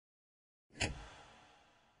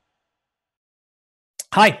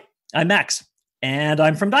Hi, I'm Max, and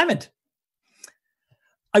I'm from Diamond.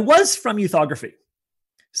 I was from youthography.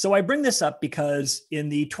 So I bring this up because in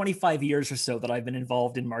the 25 years or so that I've been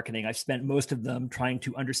involved in marketing, I've spent most of them trying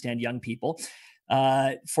to understand young people.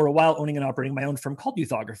 For a while, owning and operating my own firm called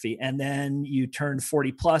Youthography. And then you turn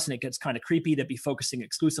 40 plus and it gets kind of creepy to be focusing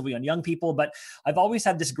exclusively on young people. But I've always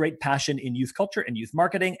had this great passion in youth culture and youth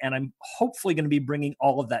marketing. And I'm hopefully going to be bringing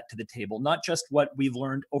all of that to the table, not just what we've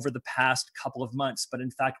learned over the past couple of months, but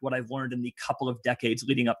in fact, what I've learned in the couple of decades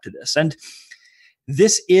leading up to this. And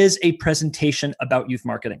this is a presentation about youth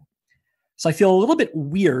marketing. So I feel a little bit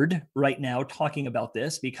weird right now talking about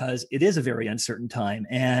this because it is a very uncertain time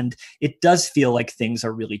and it does feel like things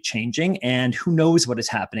are really changing and who knows what is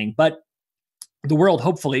happening. But the world,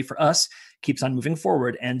 hopefully for us, keeps on moving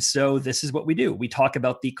forward. And so this is what we do. We talk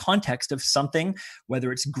about the context of something,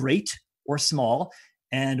 whether it's great or small.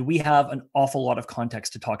 And we have an awful lot of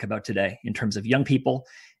context to talk about today in terms of young people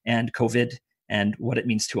and COVID and what it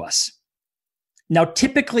means to us. Now,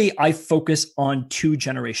 typically I focus on two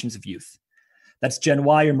generations of youth. That's Gen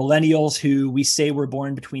Y or millennials who we say were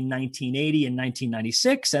born between 1980 and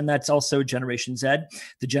 1996. And that's also Generation Z,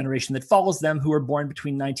 the generation that follows them, who were born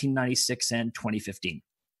between 1996 and 2015.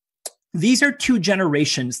 These are two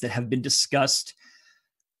generations that have been discussed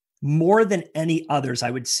more than any others, I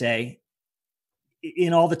would say,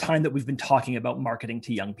 in all the time that we've been talking about marketing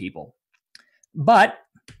to young people. But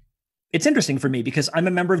it's interesting for me because I'm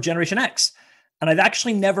a member of Generation X, and I've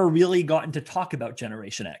actually never really gotten to talk about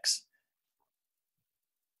Generation X,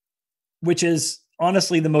 which is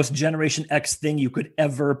honestly the most Generation X thing you could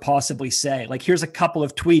ever possibly say. Like, here's a couple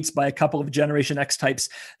of tweets by a couple of Generation X types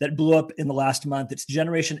that blew up in the last month. It's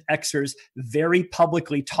Generation Xers very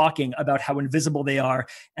publicly talking about how invisible they are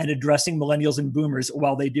and addressing millennials and boomers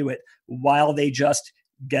while they do it, while they just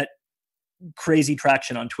get crazy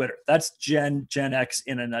traction on Twitter. That's Gen X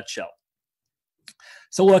in a nutshell.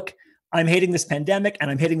 So look, I'm hating this pandemic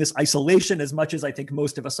and I'm hating this isolation as much as I think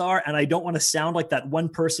most of us are. And I don't want to sound like that one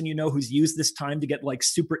person, who's used this time to get like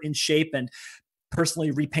super in shape and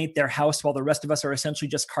personally repaint their house while the rest of us are essentially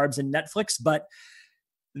just carbs and Netflix. But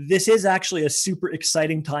this is actually a super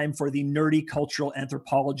exciting time for the nerdy cultural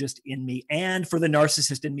anthropologist in me and for the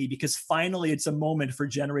narcissist in me, because finally it's a moment for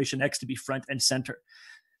Generation X to be front and center.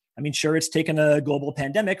 I mean, sure, it's taken a global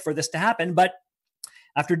pandemic for this to happen, but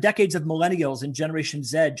after decades of millennials and Generation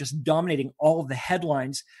Z just dominating all of the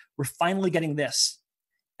headlines, we're finally getting this.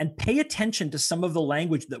 And pay attention to some of the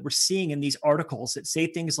language that we're seeing in these articles that say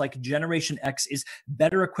things like Generation X is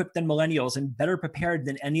better equipped than millennials and better prepared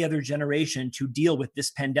than any other generation to deal with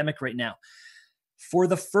this pandemic right now. For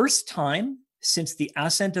the first time since the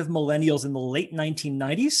ascent of millennials in the late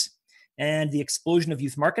 1990s and the explosion of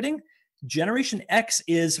youth marketing, Generation X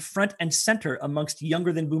is front and center amongst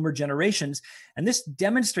younger than boomer generations. And this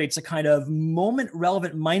demonstrates a kind of moment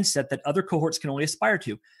relevant mindset that other cohorts can only aspire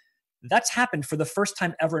to. That's happened for the first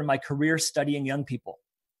time ever in my career studying young people.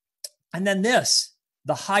 And then this,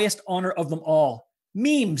 the highest honor of them all,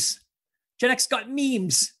 memes. Gen X got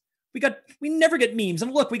memes. We never get memes.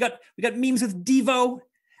 And look, we got memes with Devo.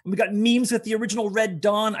 And we got memes with the original Red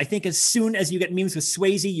Dawn. I think as soon as you get memes with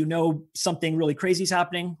Swayze, you know something really crazy is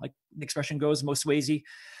happening. Like the expression goes, mo Swayze,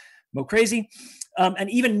 mo crazy. And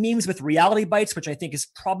even memes with reality bites, which I think is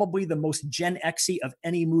probably the most Gen X-y of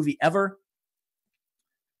any movie ever.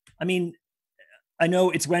 I mean, I know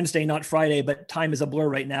it's Wednesday, not Friday, but time is a blur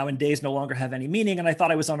right now and days no longer have any meaning. And I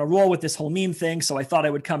thought I was on a roll with this whole meme thing, so I thought I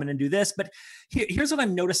would come in and do this. But here's what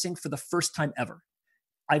I'm noticing for the first time ever.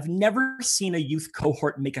 I've never seen a youth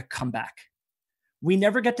cohort make a comeback. We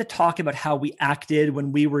never get to talk about how we acted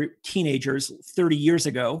when we were teenagers 30 years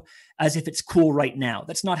ago as if it's cool right now.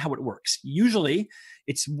 That's not how it works. Usually,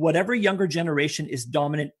 it's whatever younger generation is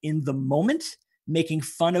dominant in the moment, making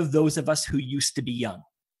fun of those of us who used to be young.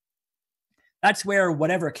 That's where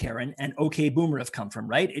whatever Karen and OK Boomer have come from,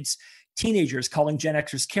 right? It's teenagers calling Gen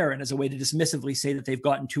Xers Karen as a way to dismissively say that they've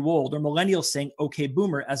gotten too old, or millennials saying OK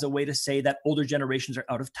Boomer as a way to say that older generations are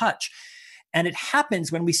out of touch. And it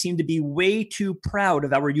happens when we seem to be way too proud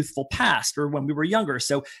of our youthful past or when we were younger.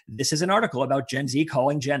 So this is an article about Gen Z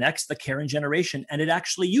calling Gen X the Karen generation, and it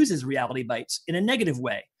actually uses reality bites in a negative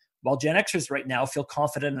way, while Gen Xers right now feel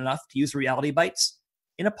confident enough to use reality bites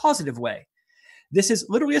in a positive way. This is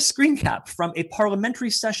literally a screen cap from a parliamentary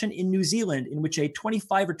session in New Zealand in which a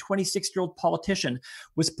 25 or 26-year-old politician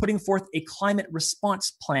was putting forth a climate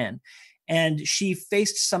response plan. And she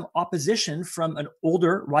faced some opposition from an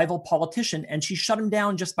older rival politician, and she shut him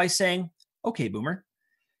down just by saying, "Okay, Boomer."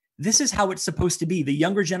 This is how it's supposed to be. The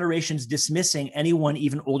younger generation's dismissing anyone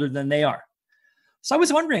even older than they are. So I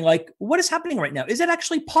was wondering, like, what is happening right now? Is it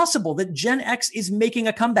actually possible that Gen X is making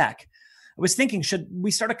a comeback? I was thinking, should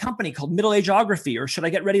we start a company called Middle Ageography, or should I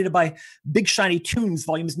get ready to buy Big Shiny Tunes,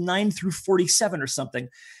 volumes 9 through 47 or something?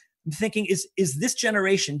 I'm thinking, is this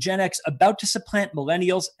generation, Gen X, about to supplant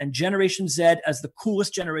millennials and Generation Z as the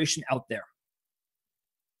coolest generation out there?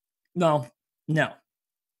 No,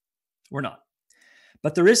 we're not.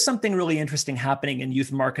 But there is something really interesting happening in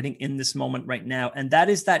youth marketing in this moment right now, and that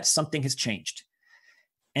is that something has changed.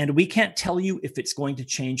 And we can't tell you if it's going to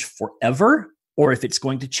change forever or if it's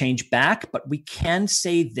going to change back, but we can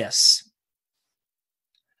say this.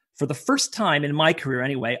 For the first time in my career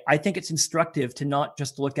anyway, I think it's instructive to not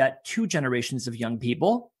just look at 2 generations of young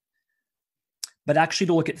people, but actually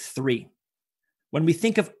to look at 3. When we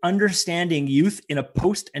think of understanding youth in a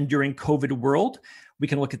post and during COVID world, we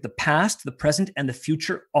can look at the past, the present, and the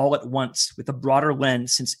future all at once with a broader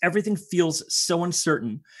lens. Since everything feels so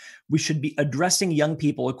uncertain, we should be addressing young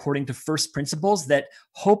people according to first principles that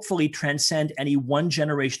hopefully transcend any one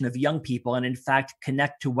generation of young people and in fact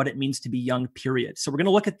connect to what it means to be young, period. So we're going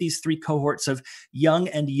to look at these 3 cohorts of young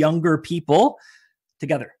and younger people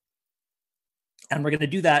together. And we're going to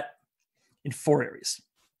do that in 4 areas.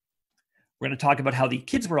 We're going to talk about how the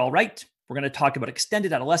kids were all right. We're going to talk about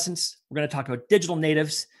extended adolescence. We're going to talk about digital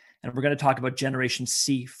natives. And we're going to talk about Generation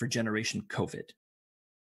C for Generation COVID.